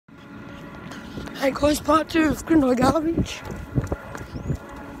Hey guys, part 2 of Quirindi garbage.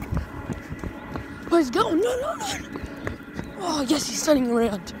 Where's he going? No. Oh yes, he's turning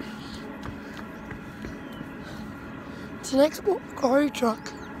around. It's an export quarry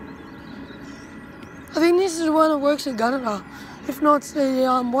truck. I think this is the one that works at Gunnedah. If not, it's the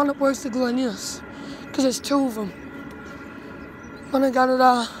one that works at Gunnedah, because there's 2 of them. One at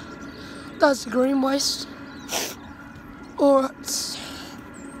Gunnedah does the green waste, or it's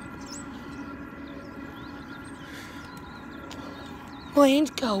my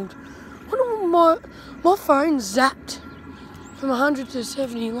hand's cold. My phone zapped from 100 to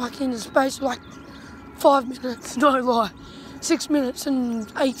 70, like in the space of like 5 minutes, no lie. 6 minutes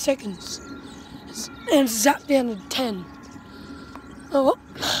and 8 seconds. And it's zapped down to 10. Oh well.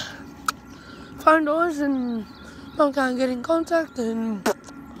 Phone dies and I can't get in contact and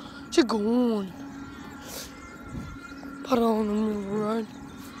she's gone. Put it on the middle of the road.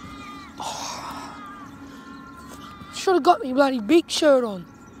 Oh. Should have got me bloody big shirt on.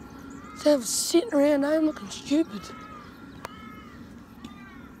 Instead of sitting around home looking stupid.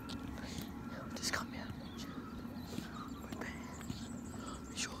 Just come out.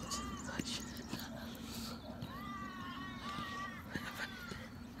 Shorts.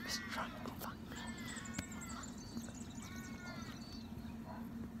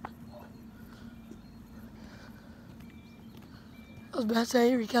 I was about to say,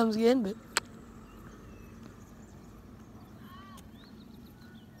 here he comes again, but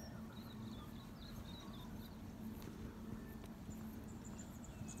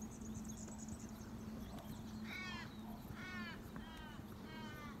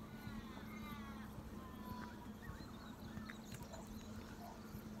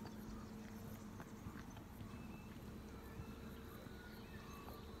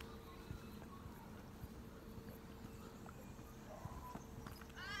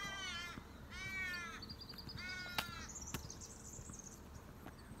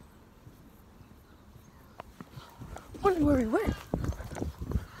I wonder where he went.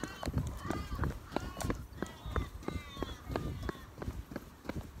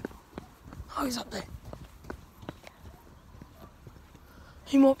 Oh, he's up there.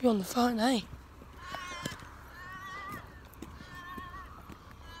 He might be on the phone, eh?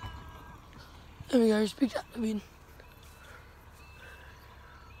 There we go, he's picked up the bin.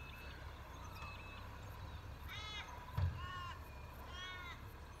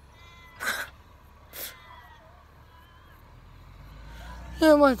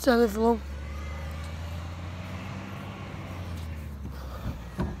 Yeah, I won't stay there for long.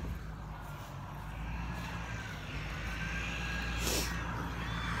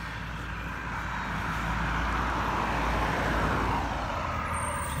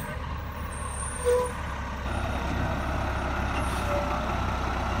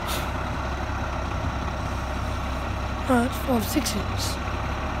 Alright, it's 5, 6 inches.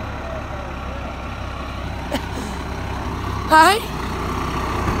 Hey?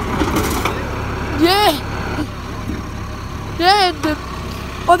 Yeah,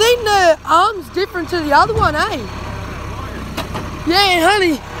 I think the arm's different to the other one, eh? Yeah,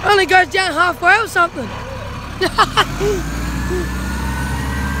 it only goes down halfway or something.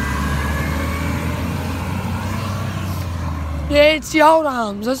 Yeah, it's the old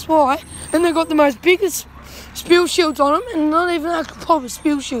arms, that's why. And they've got the most biggest spill shields on them, and not even actual proper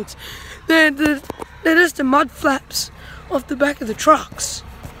spill shields. They're just the mud flaps off the back of the trucks.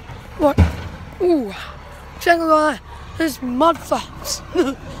 What? Ooh, exactly like that. There's mud flaps.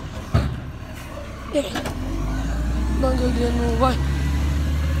 Yeah, don't go down all the way.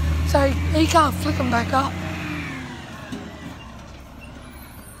 So he can't flick them back up.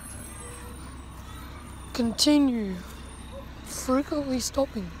 Continue. Frequently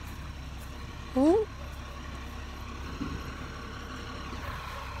stopping. Ooh.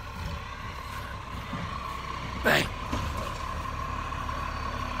 Bang.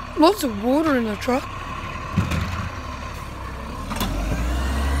 Lots of water in the truck.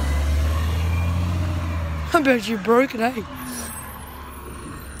 I bet you broke it, eh?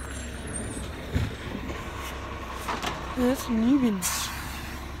 That's new bins.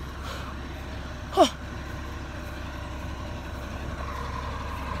 Huh.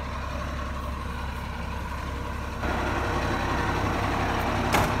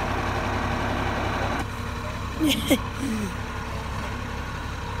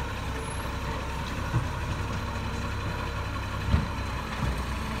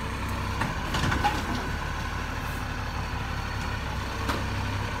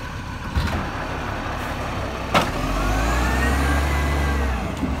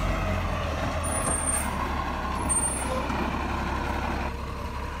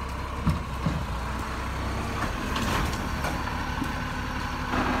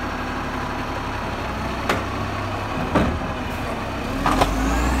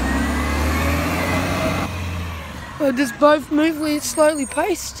 They just both move really slowly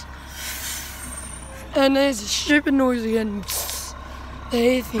paced. And there's a stupid noise again. The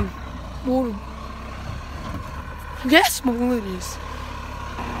air thing. Water. Look how small it is.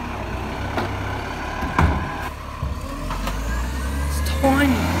 It's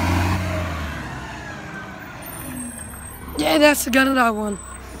tiny. Yeah, that's the gunnedah one.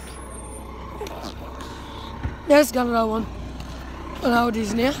 That's the gunnedah one. I know what it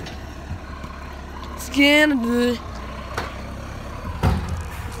is now. It's gunnedah.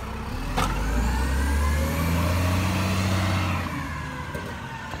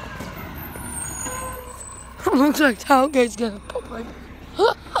 Looks like tailgate's gonna pop open.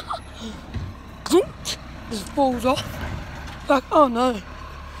 Just falls off. Like, oh no.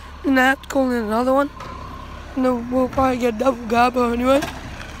 And I have to call in another one. And then we'll probably get double garbo anyway.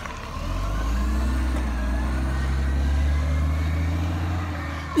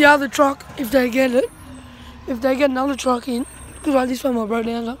 The other truck, if they get another truck in, because like this one my bro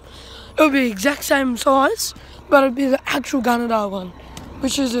down up, it'll be the exact same size, but it'll be the actual gunnedah one,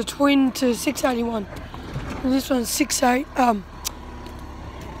 which is a twin to 681. And this one's 6.8.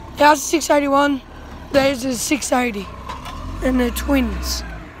 Ours is 681, theirs is 680, and they're twins.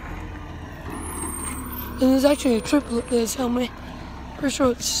 And there's actually a triplet there somewhere. Pretty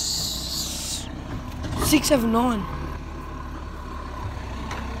sure it's 679.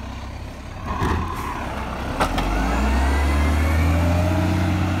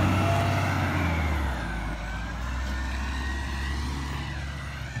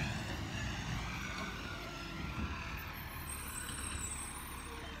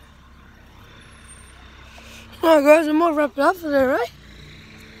 Alright guys, I might wrap it up for there, right?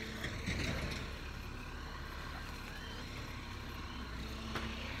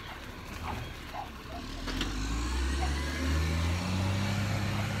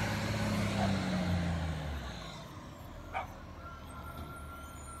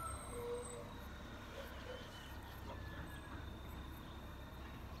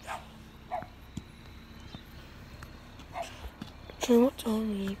 So what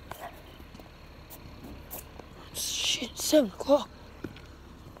time is it? Shit, 7 o'clock.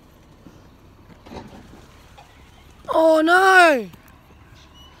 Oh no!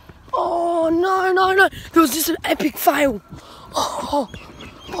 Oh no, no, no! There was just an epic fail. Oh,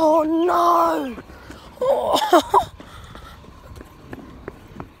 oh no! Oh,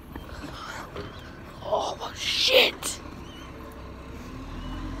 oh shit!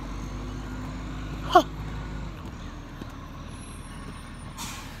 Huh.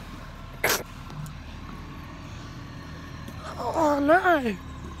 Oh no!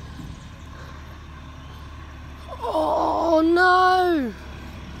 Oh no!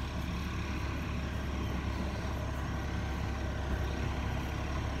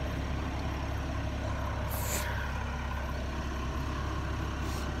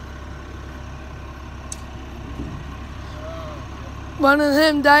 One of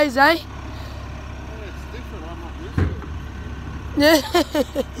them days, eh? Yeah, it's different. I'm not used to it. Yeah. I don't think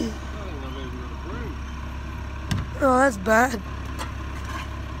I've ever got a broom. Oh, that's bad.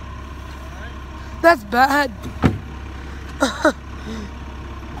 That's bad.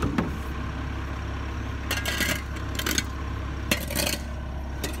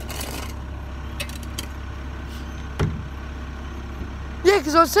 Yeah,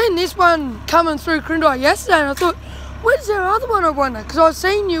 because I was seeing this one coming through Quirindi yesterday, and I thought, where's their other one? I wonder, because I was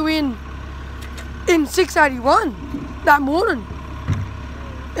seeing you in 681 that morning,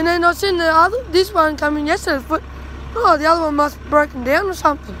 and then I seen this one coming yesterday. I thought, oh, the other one must have broken down or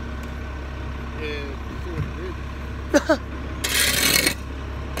something. Yeah, sort of did.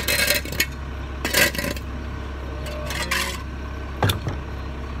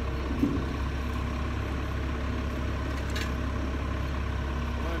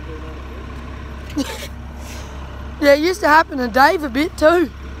 Yeah, it used to happen to Dave a bit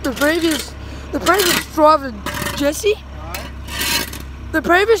too. The previous driver, Jesse. The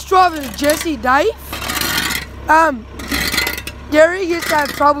previous driver, Jesse, Dave. Gary used to have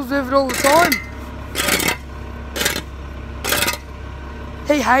troubles with it all the time.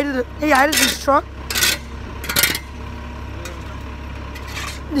 He hated it. He hated his truck.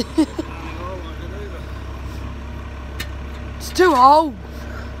 It's too old.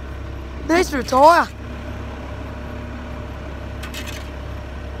 He needs to retire.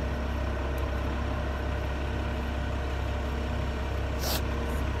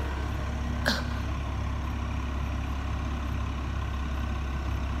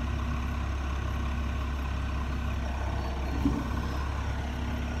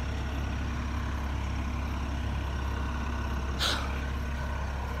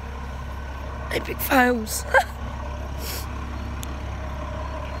 Epic fails.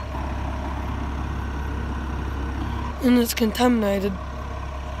 and it's contaminated.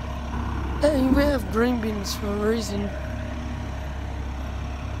 Hey, we have green bins for a reason.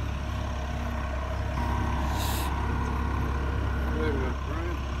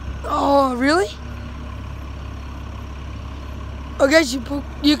 Oh, really? I guess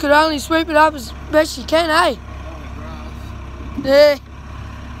you could only sweep it up as best you can, eh? Yeah.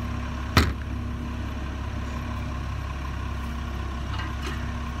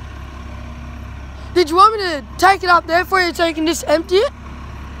 Did you want me to take it up there for you so you can just empty it?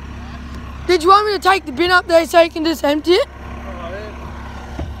 Did you want me to take the bin up there so you can just empty it?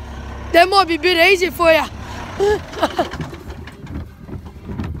 That might be a bit easier for you.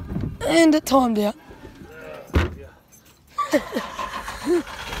 And it timed out.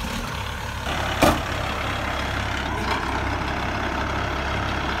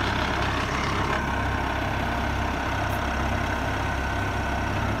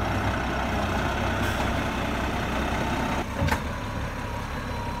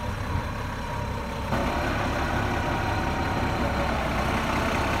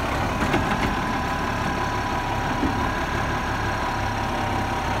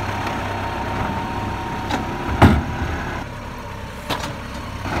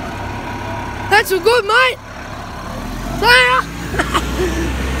 That's all good, mate. See ya.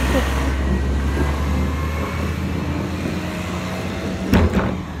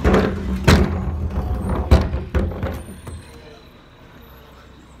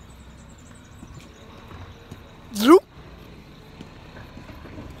 Zoop.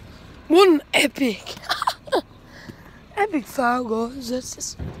 What an epic, epic fail, guys. That's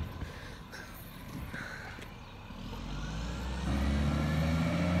just.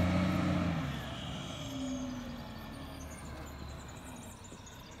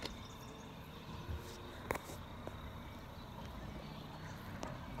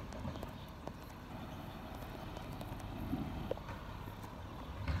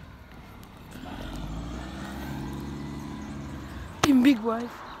 In big wave.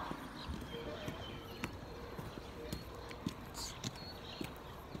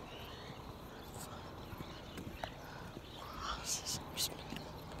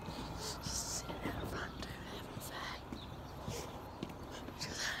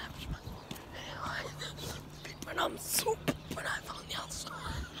 When I'm soup, when I'm on the outside.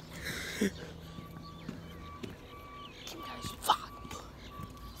 Kim goes, fuck.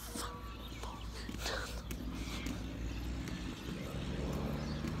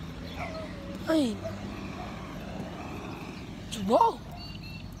 Hey, whoa.